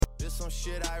some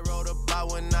shit I wrote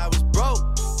about when I was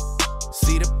broke.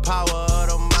 See, the power of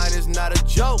the mind is not a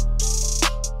joke.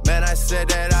 Man, I said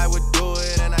that I would do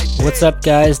it and I did. What's up,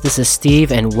 guys? This is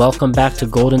Steve, and welcome back to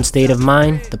Golden State of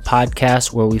Mind, the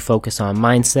podcast where we focus on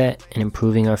mindset and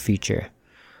improving our future.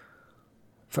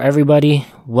 For everybody,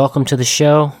 welcome to the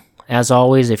show. As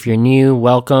always, if you're new,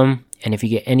 welcome. And if you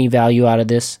get any value out of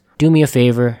this, do me a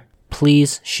favor.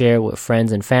 Please share with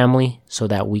friends and family so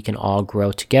that we can all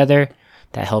grow together.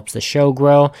 That helps the show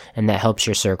grow, and that helps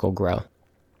your circle grow.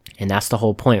 And that's the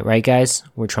whole point, right, guys?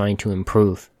 We're trying to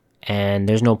improve. And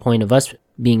there's no point of us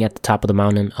being at the top of the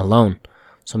mountain alone.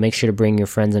 So make sure to bring your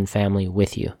friends and family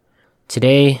with you.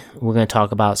 Today, we're going to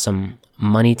talk about some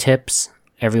money tips,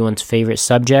 everyone's favorite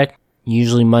subject.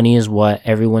 Usually money is what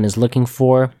everyone is looking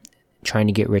for, trying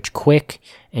to get rich quick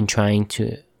and trying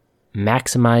to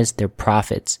maximize their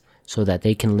profits so that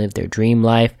they can live their dream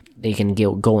life. They can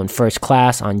go in first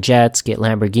class on jets, get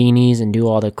Lamborghinis, and do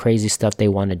all the crazy stuff they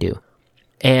want to do.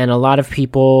 And a lot of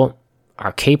people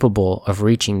are capable of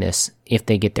reaching this if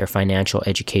they get their financial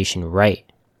education right.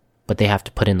 But they have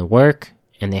to put in the work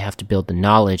and they have to build the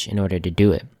knowledge in order to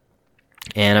do it.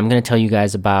 And I'm going to tell you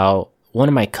guys about one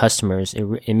of my customers.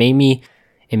 It made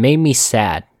me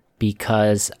sad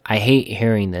because I hate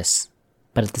hearing this,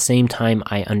 but at the same time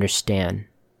I understand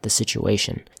the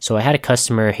situation. So I had a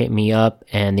customer hit me up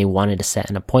and they wanted to set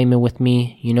an appointment with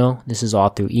me. You know, this is all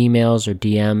through emails or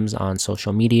DMs on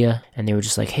social media. And they were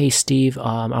just like, "Hey Steve,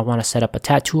 I want to set up a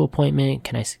tattoo appointment.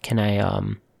 Can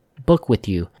I book with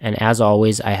you?" And as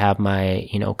always, I have my,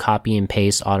 copy and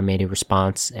paste automated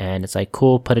response. And it's like,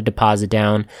 cool, put a deposit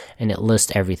down, and it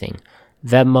lists everything.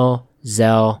 Venmo,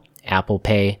 Zelle, Apple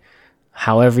Pay.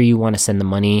 However you want to send the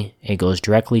money, it goes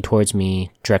directly towards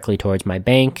me, directly towards my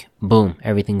bank. Boom,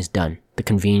 everything's done. The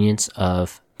convenience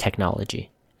of technology.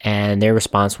 And their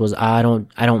response was, I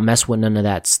don't mess with none of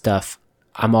that stuff.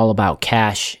 I'm all about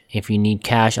cash. If you need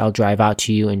cash, I'll drive out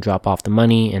to you and drop off the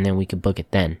money, and then we could book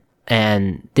it then.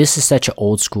 And this is such an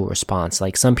old school response.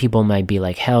 Like, some people might be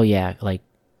like, hell yeah, like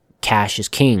cash is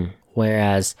king.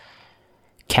 Whereas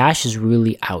cash is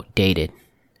really outdated.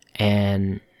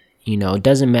 And it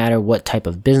doesn't matter what type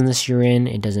of business you're in.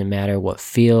 It doesn't matter what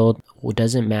field. It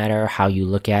doesn't matter how you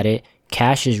look at it.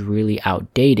 Cash is really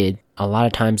outdated. A lot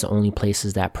of times the only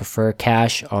places that prefer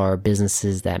cash are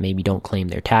businesses that maybe don't claim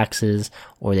their taxes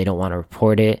or they don't want to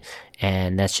report it,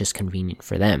 and that's just convenient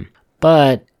for them.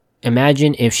 But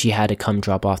imagine if she had to come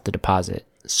drop off the deposit.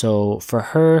 So for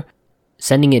her,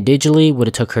 sending it digitally would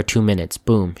have took her 2 minutes.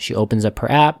 Boom. She opens up her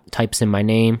app, types in my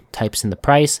name, types in the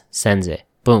price, sends it.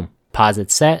 Boom.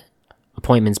 Deposit set.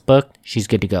 Appointment's booked. She's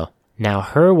good to go. Now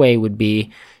her way would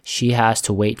be she has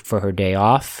to wait for her day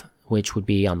off, which would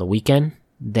be on the weekend.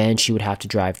 Then she would have to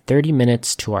drive 30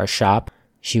 minutes to our shop.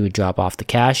 She would drop off the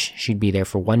cash. She'd be there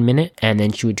for 1 minute, and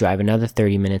then she would drive another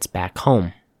 30 minutes back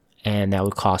home. And that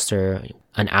would cost her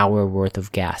an hour worth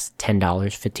of gas, $10,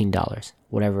 $15,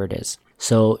 whatever it is.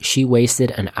 So she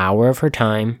wasted an hour of her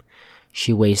time.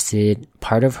 She wasted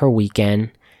part of her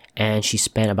weekend, and she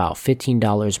spent about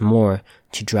 $15 more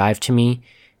to drive to me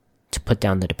to put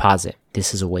down the deposit.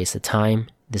 This is a waste of time.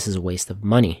 This is a waste of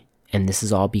money. And this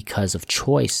is all because of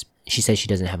choice. She says she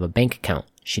doesn't have a bank account.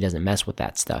 She doesn't mess with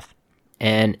that stuff.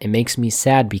 And it makes me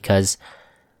sad because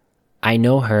I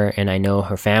know her and I know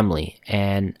her family.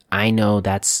 And I know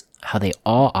that's how they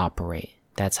all operate.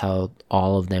 That's how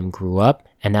all of them grew up.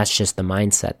 And that's just the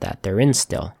mindset that they're in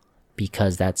still.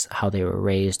 Because that's how they were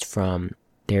raised from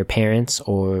their parents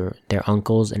or their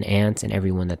uncles and aunts and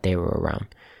everyone that they were around.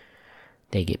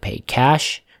 They get paid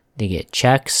cash, they get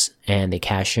checks, and they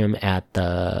cash them at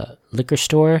the liquor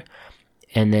store,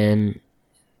 and then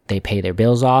they pay their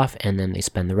bills off, and then they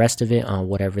spend the rest of it on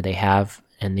whatever they have,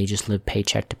 and they just live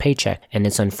paycheck to paycheck. And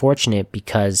it's unfortunate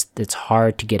because it's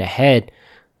hard to get ahead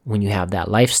when you have that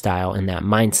lifestyle and that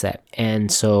mindset. And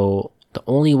so the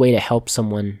only way to help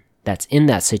someone that's in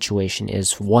that situation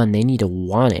is, one, they need to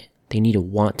want it. They need to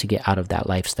want to get out of that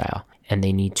lifestyle, and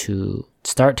they need to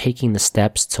start taking the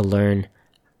steps to learn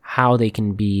how they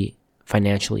can be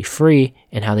financially free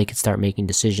and how they can start making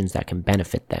decisions that can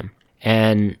benefit them.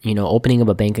 And, opening up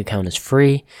a bank account is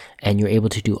free, and you're able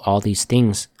to do all these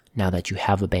things now that you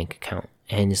have a bank account.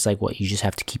 And it's like, you just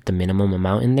have to keep the minimum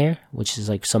amount in there, which is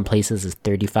like some places is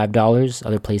 $35,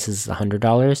 other places is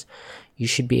 $100. You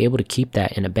should be able to keep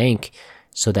that in a bank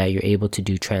so that you're able to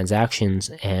do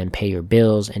transactions and pay your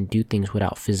bills and do things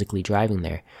without physically driving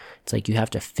there. It's like you have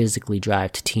to physically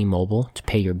drive to T-Mobile to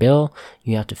pay your bill.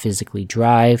 You have to physically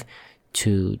drive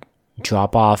to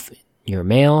drop off your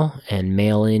mail and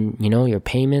mail in, your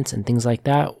payments and things like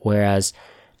that. Whereas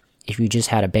if you just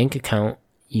had a bank account,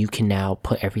 you can now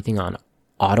put everything on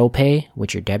auto pay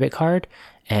with your debit card,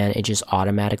 and it just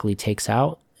automatically takes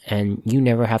out, and you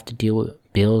never have to deal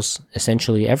with bills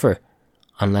essentially ever,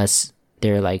 unless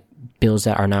they're like bills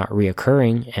that are not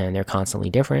reoccurring and they're constantly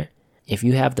different. If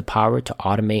you have the power to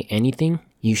automate anything,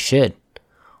 you should.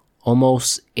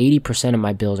 Almost 80% of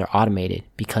my bills are automated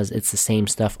because it's the same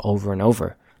stuff over and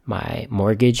over. My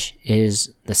mortgage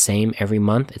is the same every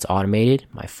month. It's automated.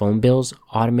 My phone bill's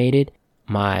automated.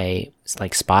 My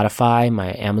like Spotify,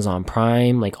 my Amazon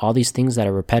Prime, like all these things that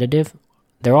are repetitive,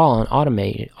 they're all on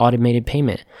automated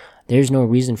payment. There's no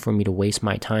reason for me to waste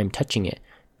my time touching it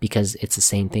because it's the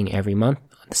same thing every month,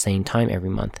 at the same time every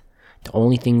month. The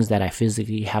only things that I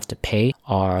physically have to pay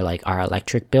are like our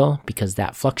electric bill because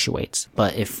that fluctuates.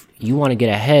 But if you want to get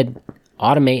ahead,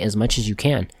 automate as much as you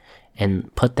can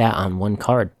and put that on one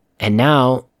card. And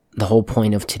now the whole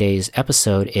point of today's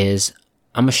episode is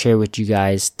I'm going to share with you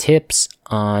guys tips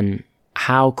on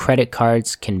how credit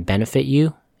cards can benefit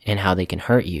you and how they can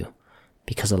hurt you,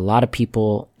 because a lot of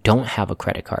people don't have a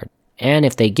credit card. And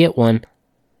if they get one,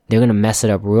 they're going to mess it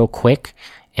up real quick,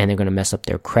 and they're going to mess up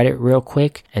their credit real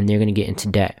quick, and they're going to get into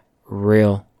debt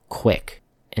real quick.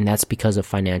 And that's because of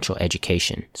financial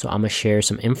education. So I'm going to share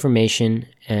some information,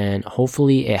 and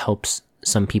hopefully it helps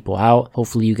some people out.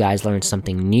 Hopefully you guys learn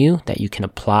something new that you can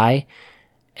apply,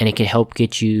 and it can help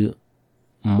get you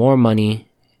more money,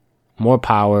 more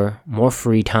power, more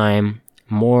free time,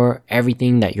 more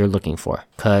everything that you're looking for.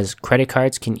 Because credit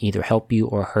cards can either help you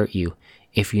or hurt you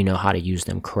if you know how to use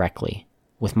them correctly.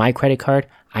 With my credit card,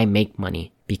 I make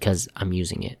money because I'm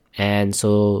using it. And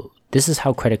so this is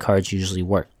how credit cards usually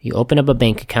work. You open up a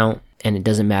bank account, and it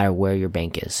doesn't matter where your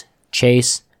bank is.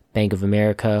 Chase, Bank of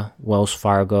America, Wells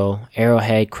Fargo,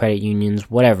 Arrowhead, credit unions,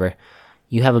 whatever.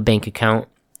 You have a bank account,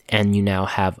 and you now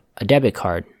have a debit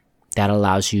card that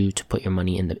allows you to put your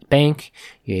money in the bank.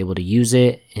 You're able to use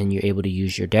it, and you're able to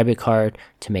use your debit card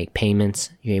to make payments.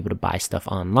 You're able to buy stuff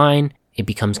online. It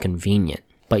becomes convenient,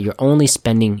 but you're only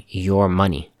spending your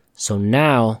money. So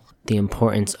now the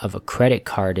importance of a credit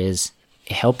card is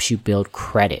it helps you build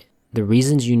credit. The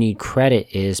reasons you need credit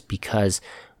is because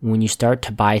when you start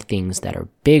to buy things that are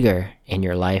bigger in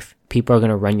your life, people are going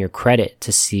to run your credit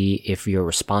to see if you're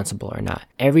responsible or not.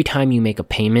 Every time you make a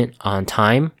payment on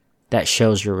time, that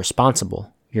shows you're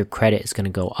responsible. Your credit is going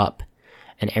to go up.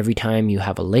 And every time you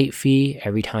have a late fee,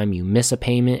 every time you miss a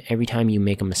payment, every time you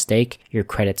make a mistake, your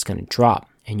credit's going to drop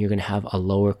and you're going to have a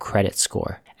lower credit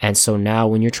score. And so now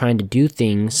when you're trying to do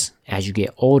things as you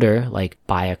get older, like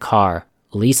buy a car,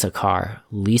 lease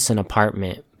an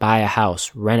apartment, buy a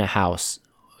house, rent a house,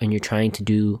 and you're trying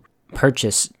to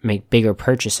make bigger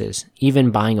purchases,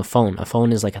 even buying a phone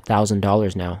is like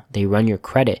 $1,000 now. They run your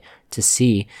credit to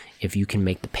see if you can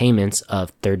make the payments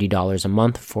of $30 a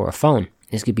month for a phone.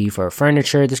 This could be for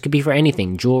furniture, this could be for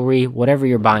anything, jewelry, whatever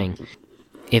you're buying.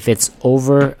 If it's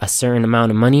over a certain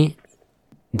amount of money,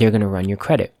 they're going to run your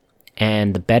credit.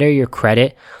 And the better your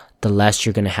credit, the less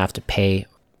you're going to have to pay.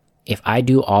 If I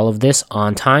do all of this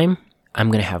on time, I'm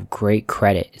going to have great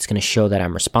credit. It's going to show that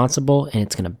I'm responsible, and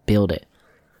it's going to build it.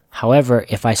 However,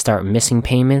 if I start missing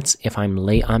payments, if I'm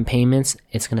late on payments,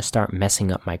 it's going to start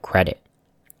messing up my credit.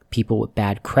 People with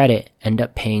bad credit end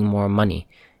up paying more money.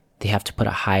 They have to put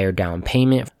a higher down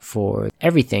payment for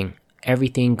everything.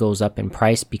 Everything goes up in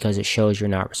price because it shows you're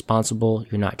not responsible,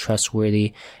 you're not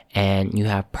trustworthy, and you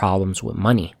have problems with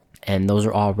money. And those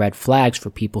are all red flags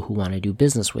for people who want to do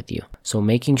business with you. So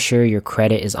making sure your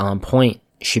credit is on point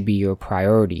should be your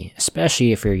priority,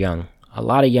 especially if you're young. A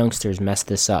lot of youngsters mess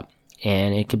this up,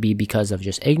 and it could be because of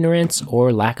just ignorance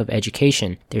or lack of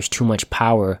education. There's too much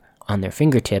power on their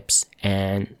fingertips,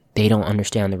 and they don't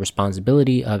understand the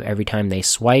responsibility of every time they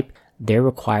swipe, they're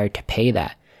required to pay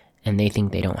that, and they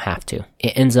think they don't have to.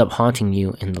 It ends up haunting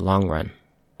you in the long run.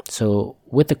 So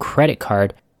with a credit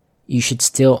card, you should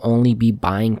still only be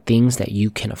buying things that you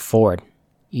can afford.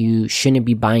 You shouldn't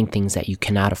be buying things that you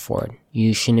cannot afford.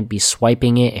 You shouldn't be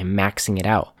swiping it and maxing it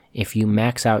out. If you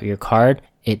max out your card,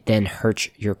 it then hurts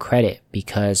your credit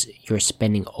because you're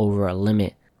spending over a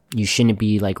limit. You shouldn't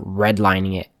be like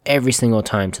redlining it every single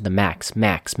time to the max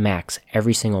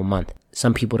every single month.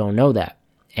 Some people don't know that,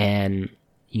 and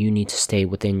you need to stay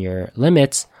within your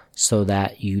limits so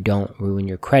that you don't ruin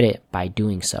your credit by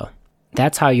doing so.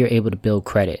 That's how you're able to build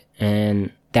credit,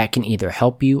 and that can either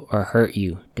help you or hurt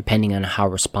you depending on how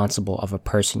responsible of a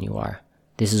person you are.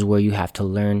 This is where you have to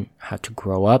learn how to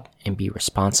grow up and be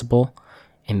responsible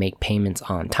and make payments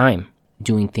on time.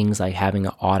 Doing things like having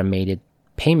an automated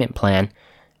payment plan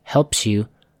helps you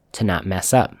to not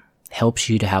mess up, helps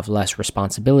you to have less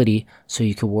responsibility so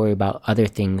you can worry about other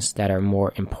things that are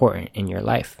more important in your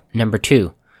life. Number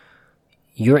 2,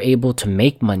 you're able to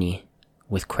make money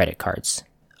with credit cards.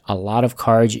 a lot of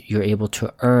cards, you're able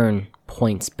to earn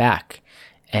points back,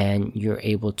 and you're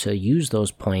able to use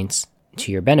those points to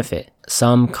your benefit.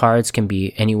 Some cards can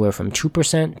be anywhere from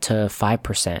 2% to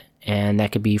 5%, and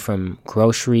that could be from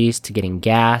groceries to getting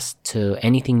gas to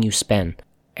anything you spend.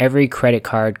 Every credit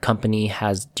card company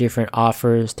has different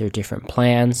offers, there are different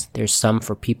plans. There's some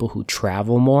for people who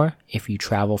travel more. If you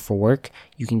travel for work,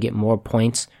 you can get more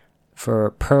points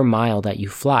for per mile that you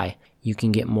fly. You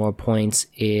can get more points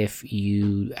if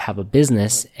you have a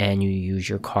business and you use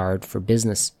your card for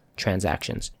business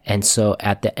transactions. And so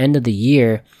at the end of the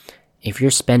year, if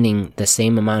you're spending the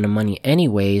same amount of money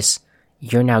anyways,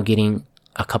 you're now getting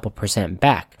a couple percent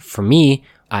back. For me,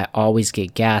 I always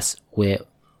get gas with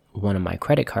one of my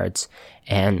credit cards.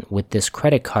 And with this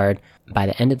credit card, by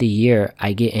the end of the year,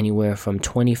 I get anywhere from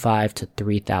 $2,500 to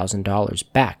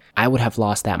 $3,000 back. I would have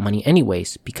lost that money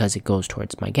anyways because it goes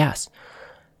towards my gas.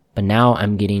 But now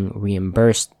I'm getting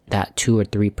reimbursed that 2 or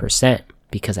 3%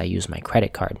 because I use my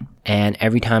credit card. And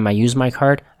every time I use my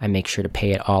card, I make sure to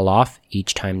pay it all off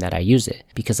each time that I use it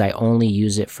because I only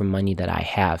use it for money that I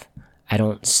have. I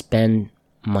don't spend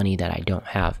money that I don't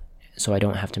have, so I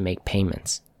don't have to make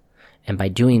payments. And by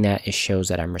doing that, it shows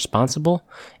that I'm responsible.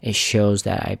 It shows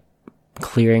that I'm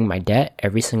clearing my debt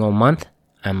every single month.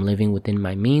 I'm living within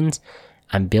my means.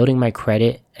 I'm building my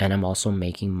credit, and I'm also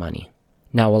making money.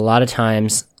 Now, a lot of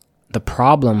times, the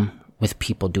problem with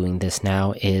people doing this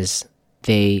now is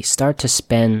they start to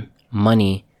spend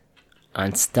money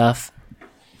on stuff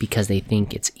because they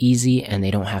think it's easy and they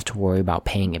don't have to worry about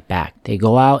paying it back. They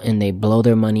go out and they blow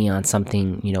their money on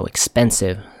something,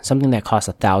 expensive, something that costs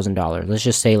 $1,000. Let's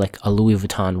just say like a Louis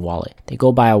Vuitton wallet. They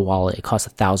go buy a wallet, it costs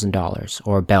 $1,000,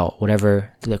 or a belt,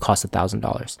 whatever that costs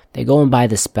 $1,000. They go and buy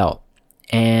this belt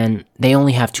and they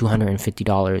only have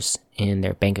 $250 in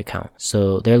their bank account.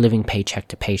 So they're living paycheck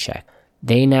to paycheck.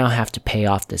 They now have to pay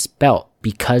off this belt.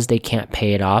 Because they can't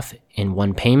pay it off in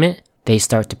one payment, they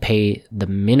start to pay the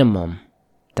minimum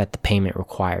that the payment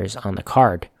requires on the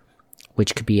card,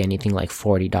 which could be anything like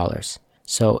 $40.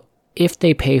 So if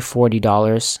they pay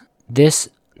 $40, this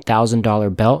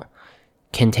 $1,000 belt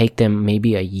can take them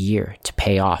maybe a year to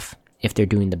pay off if they're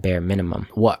doing the bare minimum.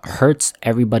 What hurts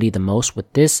everybody the most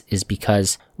with this is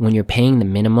because when you're paying the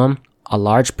minimum, a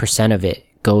large percent of it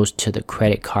goes to the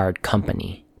credit card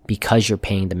company because you're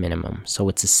paying the minimum. So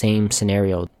it's the same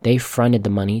scenario. They fronted the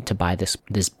money to buy this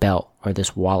belt or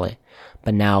this wallet,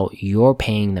 but now you're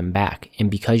paying them back. And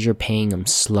because you're paying them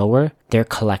slower, they're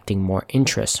collecting more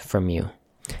interest from you.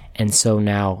 And so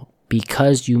now,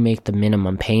 because you make the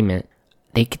minimum payment,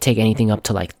 they could take anything up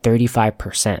to like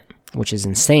 35%, which is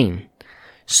insane.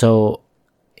 So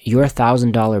your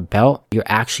 $1,000 belt, you're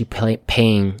actually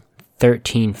paying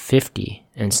 $1,350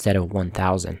 instead of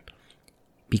 $1,000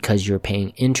 because you're paying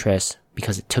interest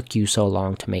because it took you so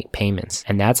long to make payments.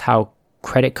 And that's how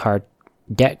credit card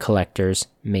debt collectors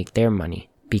make their money,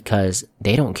 because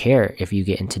they don't care if you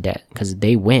get into debt because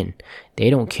they win. They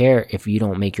don't care if you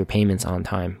don't make your payments on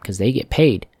time because they get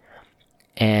paid.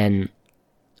 And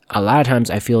a lot of times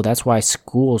I feel that's why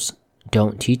schools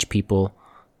don't teach people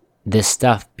this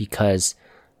stuff, because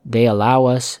they allow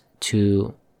us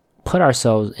to put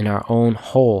ourselves in our own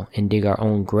hole and dig our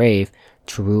own grave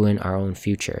to ruin our own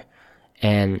future.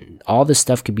 And all this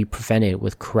stuff could be prevented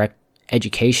with correct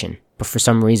education, but for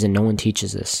some reason no one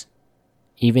teaches this,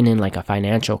 even in like a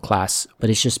financial class. But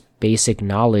it's just basic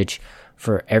knowledge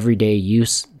for everyday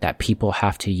use that people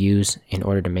have to use in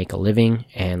order to make a living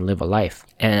and live a life.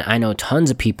 And I know tons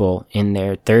of people in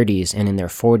their 30s and in their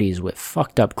 40s with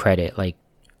fucked up credit, like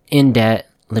in debt,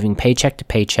 living paycheck to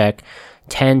paycheck,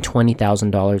 $10,000,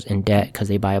 $20,000 in debt because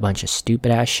they buy a bunch of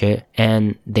stupid ass shit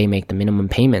and they make the minimum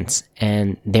payments,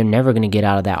 and they're never going to get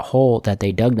out of that hole that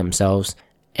they dug themselves,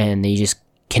 and they just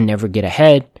can never get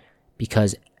ahead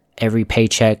because every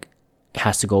paycheck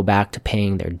has to go back to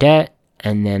paying their debt,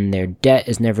 and then their debt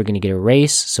is never going to get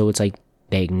erased. So it's like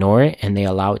they ignore it and they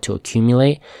allow it to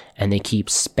accumulate and they keep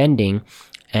spending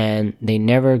and they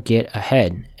never get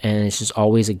ahead. And it's just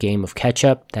always a game of catch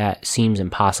up that seems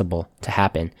impossible to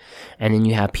happen. And then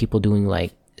you have people doing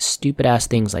like stupid ass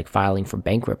things like filing for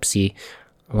bankruptcy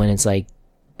when it's like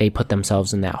they put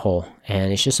themselves in that hole.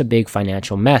 And it's just a big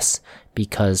financial mess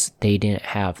because they didn't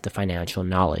have the financial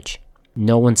knowledge.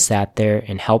 No one sat there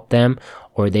and helped them,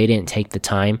 or they didn't take the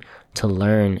time to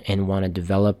learn and want to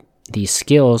develop these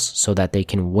skills so that they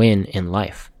can win in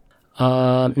life.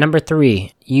 Number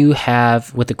 3, you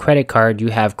have, with a credit card, you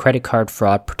have credit card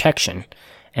fraud protection.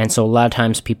 And so a lot of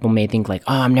times people may think like,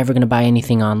 oh, I'm never going to buy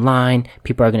anything online.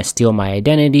 People are going to steal my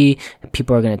identity.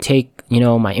 People are going to take,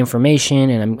 my information,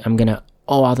 and I'm going to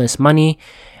owe all this money.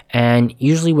 And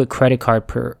usually with credit card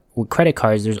with credit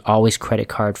cards, there's always credit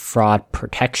card fraud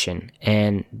protection,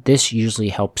 and this usually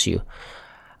helps you.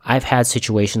 I've had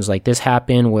situations like this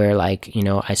happen where, like,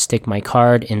 I stick my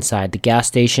card inside the gas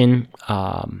station,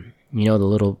 the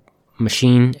little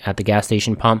machine at the gas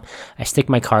station pump. I stick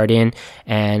my card in,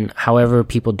 and however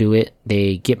people do it,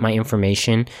 they get my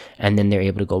information and then they're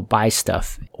able to go buy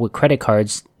stuff. With credit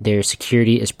cards, their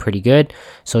security is pretty good,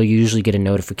 so you usually get a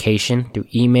notification through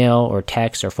email or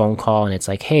text or phone call, and it's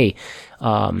like, hey,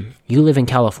 you live in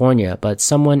California, but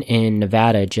someone in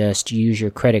Nevada just used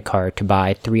your credit card to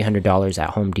buy $300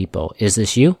 at Home Depot. Is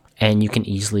this you? And you can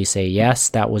easily say, yes,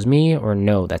 that was me, or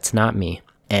no, that's not me.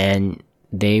 And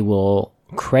they will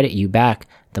credit you back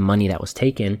the money that was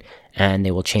taken, and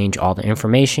they will change all the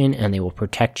information, and they will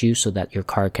protect you so that your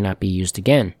card cannot be used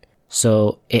again.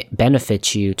 So it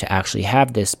benefits you to actually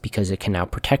have this because it can now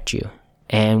protect you.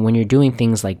 And when you're doing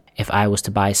things like, if I was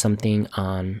to buy something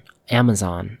on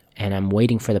Amazon and I'm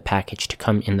waiting for the package to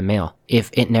come in the mail, if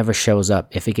it never shows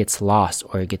up, if it gets lost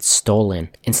or it gets stolen,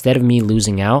 instead of me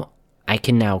losing out, I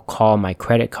can now call my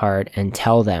credit card and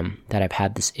tell them that I've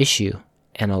had this issue.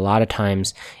 And a lot of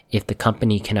times, if the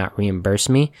company cannot reimburse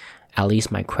me, at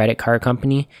least my credit card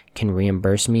company can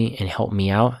reimburse me and help me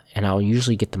out, and I'll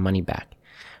usually get the money back.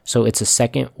 So it's a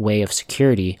second way of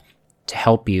security to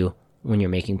help you when you're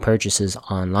making purchases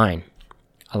online.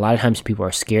 A lot of times people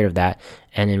are scared of that,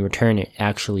 and in return, it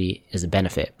actually is a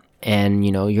benefit. And,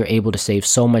 you're able to save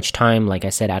so much time, like I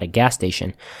said, at a gas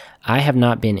station. I have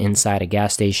not been inside a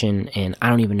gas station in I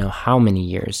don't even know how many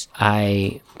years.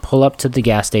 I pull up to the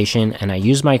gas station and I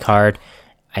use my card,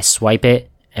 I swipe it,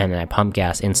 and then I pump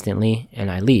gas instantly and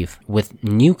I leave. With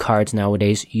new cards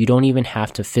nowadays, you don't even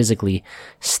have to physically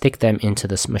stick them into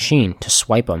this machine to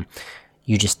swipe them.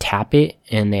 You just tap it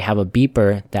and they have a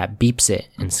beeper that beeps it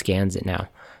and scans it now.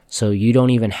 So you don't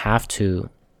even have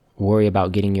to worry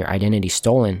about getting your identity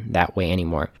stolen that way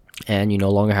anymore. And you no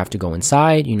longer have to go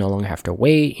inside, you no longer have to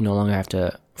wait, you no longer have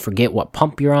to forget what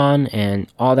pump you're on and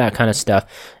all that kind of stuff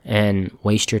and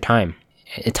waste your time.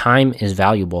 Time is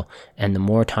valuable, and the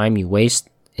more time you waste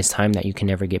is time that you can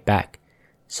never get back.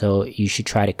 So you should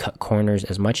try to cut corners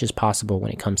as much as possible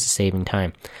when it comes to saving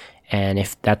time. And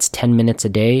if that's 10 minutes a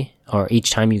day, or each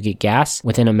time you get gas,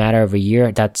 within a matter of a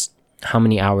year, that's how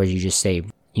many hours you just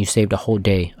saved. You saved a whole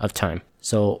day of time.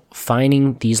 So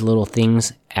finding these little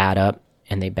things add up,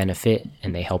 and they benefit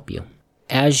and they help you.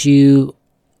 As you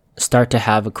start to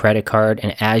have a credit card,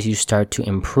 and as you start to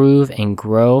improve and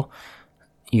grow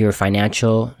your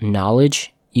financial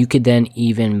knowledge, you could then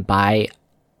even buy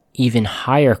even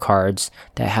higher cards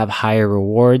that have higher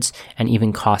rewards and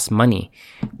even cost money.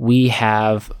 We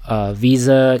have a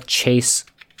Visa Chase,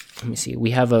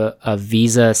 we have a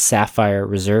Visa Sapphire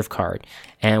Reserve card.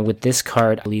 And with this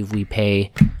card, I believe we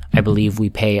pay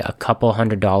a couple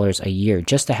 $100s a year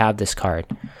just to have this card.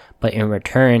 But in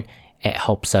return, it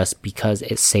helps us because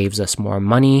it saves us more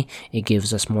money, it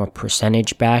gives us more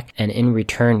percentage back, and in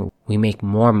return, we make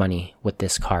more money with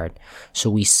this card.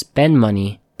 So we spend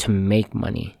money to make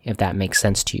money, if that makes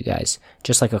sense to you guys.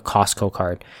 Just like a Costco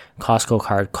card. Costco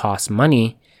card costs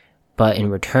money, but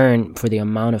in return, for the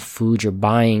amount of food you're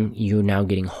buying, you're now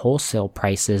getting wholesale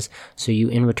prices, so you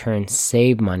in return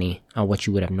save money on what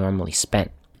you would have normally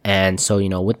spent. And so,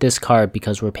 with this card,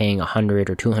 because we're paying $100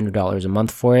 or $200 a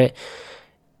month for it,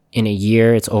 in a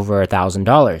year, it's over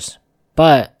 $1,000.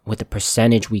 But with the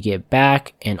percentage we get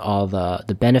back and all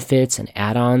the benefits and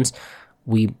add-ons,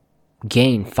 we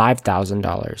gain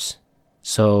 $5,000.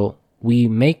 So we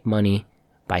make money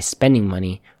by spending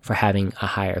money for having a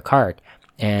higher card.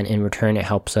 And in return, it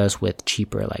helps us with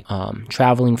cheaper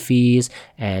traveling fees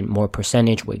and more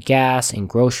percentage with gas and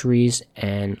groceries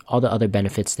and all the other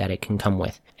benefits that it can come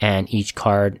with. And each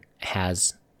card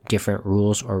has different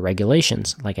rules or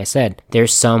regulations. Like I said,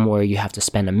 there's some where you have to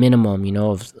spend a minimum,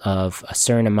 of a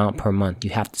certain amount per month.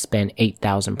 You have to spend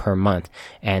 $8,000 per month.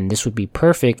 And this would be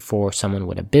perfect for someone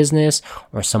with a business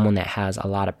or someone that has a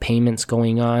lot of payments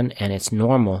going on and it's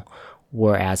normal.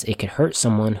 Whereas it could hurt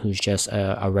someone who's just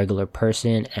a regular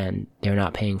person and they're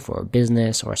not paying for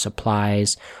business or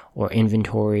supplies or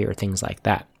inventory or things like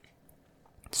that.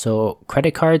 So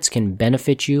credit cards can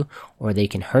benefit you or they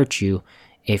can hurt you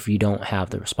if you don't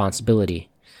have the responsibility.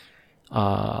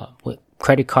 With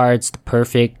credit cards, the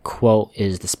perfect quote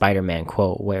is the Spider-Man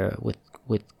quote, where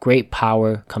with great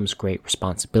power comes great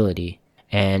responsibility.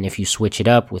 And if you switch it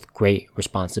up, with great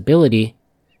responsibility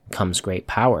comes great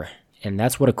power. And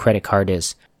that's what a credit card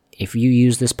is. If you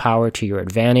use this power to your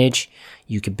advantage,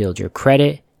 you can build your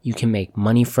credit, you can make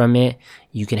money from it,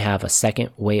 you can have a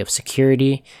second way of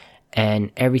security,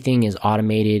 and everything is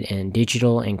automated and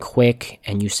digital and quick,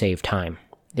 and you save time.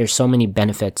 There's so many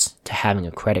benefits to having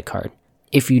a credit card.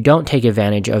 If you don't take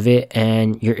advantage of it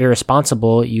and you're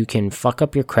irresponsible, you can fuck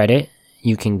up your credit,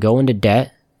 you can go into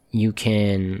debt, you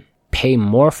can pay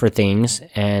more for things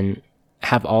and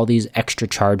have all these extra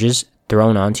charges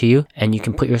thrown onto you, and you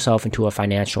can put yourself into a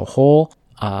financial hole,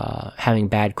 having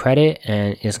bad credit,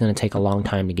 and it's going to take a long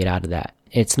time to get out of that.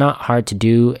 It's not hard to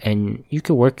do, and you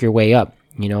can work your way up.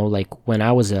 You know, like when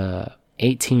I was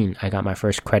 18, I got my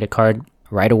first credit card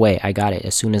right away. I got it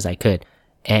as soon as I could,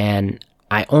 and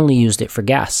I only used it for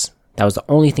gas. That was the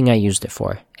only thing I used it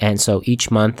for. And so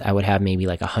each month I would have maybe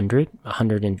like $100,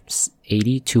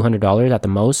 $180, $200 at the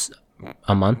most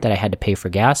a month that I had to pay for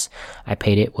gas. I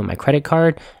paid it with my credit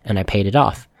card and I paid it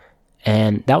off.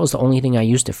 And that was the only thing I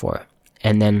used it for.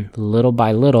 And then little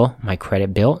by little, my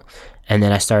credit built. And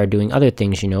then I started doing other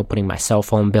things, you know, putting my cell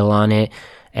phone bill on it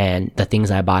and the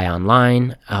things I buy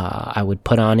online, I would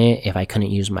put on it. If I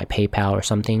couldn't use my PayPal or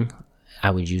something,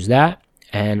 I would use that.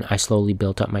 And I slowly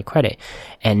built up my credit.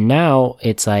 And now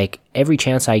it's like every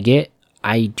chance I get,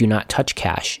 I do not touch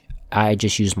cash. I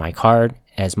just use my card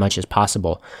as much as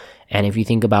possible. And if you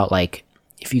think about like,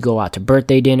 if you go out to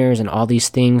birthday dinners and all these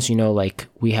things, you know, like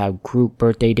we have group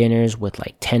birthday dinners with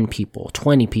like 10 people,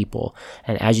 20 people.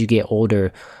 And as you get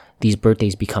older, these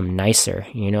birthdays become nicer,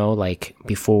 you know, like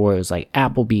before it was like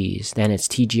Applebee's, then it's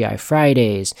TGI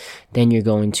Fridays, then you're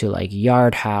going to like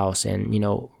Yard House and, you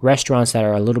know, restaurants that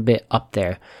are a little bit up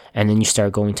there. And then you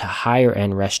start going to higher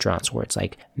end restaurants where it's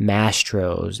like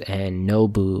Mastro's and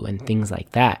Nobu and things like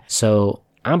that. So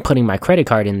I'm putting my credit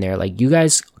card in there. Like, you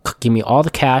guys give me all the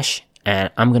cash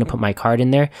and I'm going to put my card in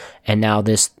there. And now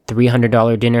this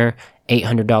 $300 dinner,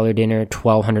 $800 dinner,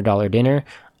 $1,200 dinner,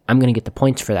 I'm going to get the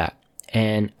points for that.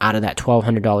 And out of that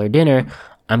 $1,200 dinner,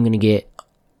 I'm going to get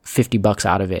 $50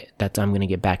 out of it that I'm going to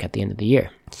get back at the end of the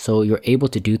year. So you're able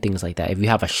to do things like that. If you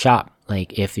have a shop,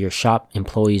 like if your shop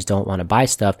employees don't want to buy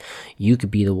stuff, you could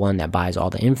be the one that buys all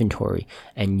the inventory.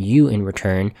 And you, in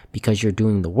return, because you're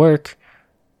doing the work,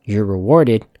 you're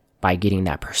rewarded by getting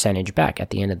that percentage back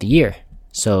at the end of the year.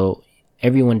 So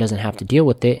everyone doesn't have to deal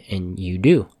with it, and you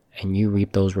do. And you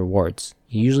reap those rewards.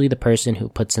 Usually the person who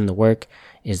puts in the work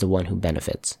is the one who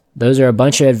benefits. Those are a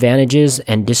bunch of advantages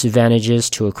and disadvantages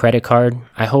to a credit card.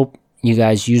 I hope you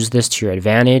guys use this to your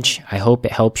advantage. I hope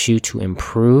it helps you to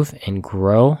improve and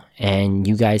grow, and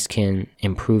you guys can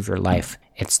improve your life.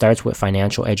 It starts with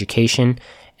financial education,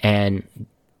 and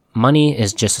money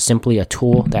is just simply a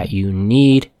tool that you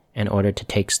need in order to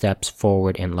take steps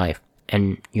forward in life.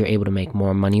 And you're able to make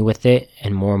more money with it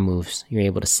and more moves. You're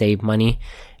able to save money.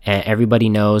 And everybody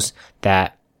knows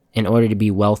that in order to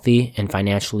be wealthy and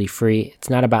financially free, it's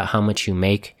not about how much you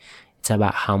make. It's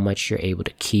about how much you're able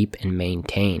to keep and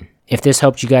maintain. If this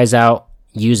helped you guys out,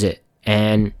 use it.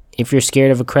 And if you're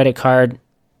scared of a credit card,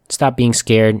 stop being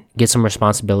scared, get some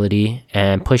responsibility,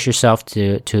 and push yourself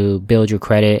to build your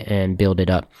credit and build it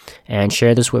up. And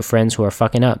share this with friends who are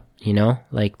fucking up, you know?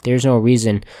 Like, there's no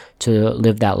reason to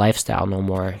live that lifestyle no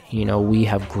more. You know, we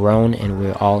have grown and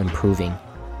we're all improving.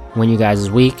 Win you guys this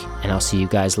week, and I'll see you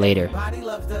guys later. Body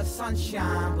loves the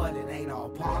sunshine, but it ain't all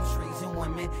palm trees and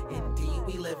women. Indeed,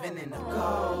 we living in the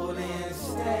Golden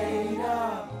State.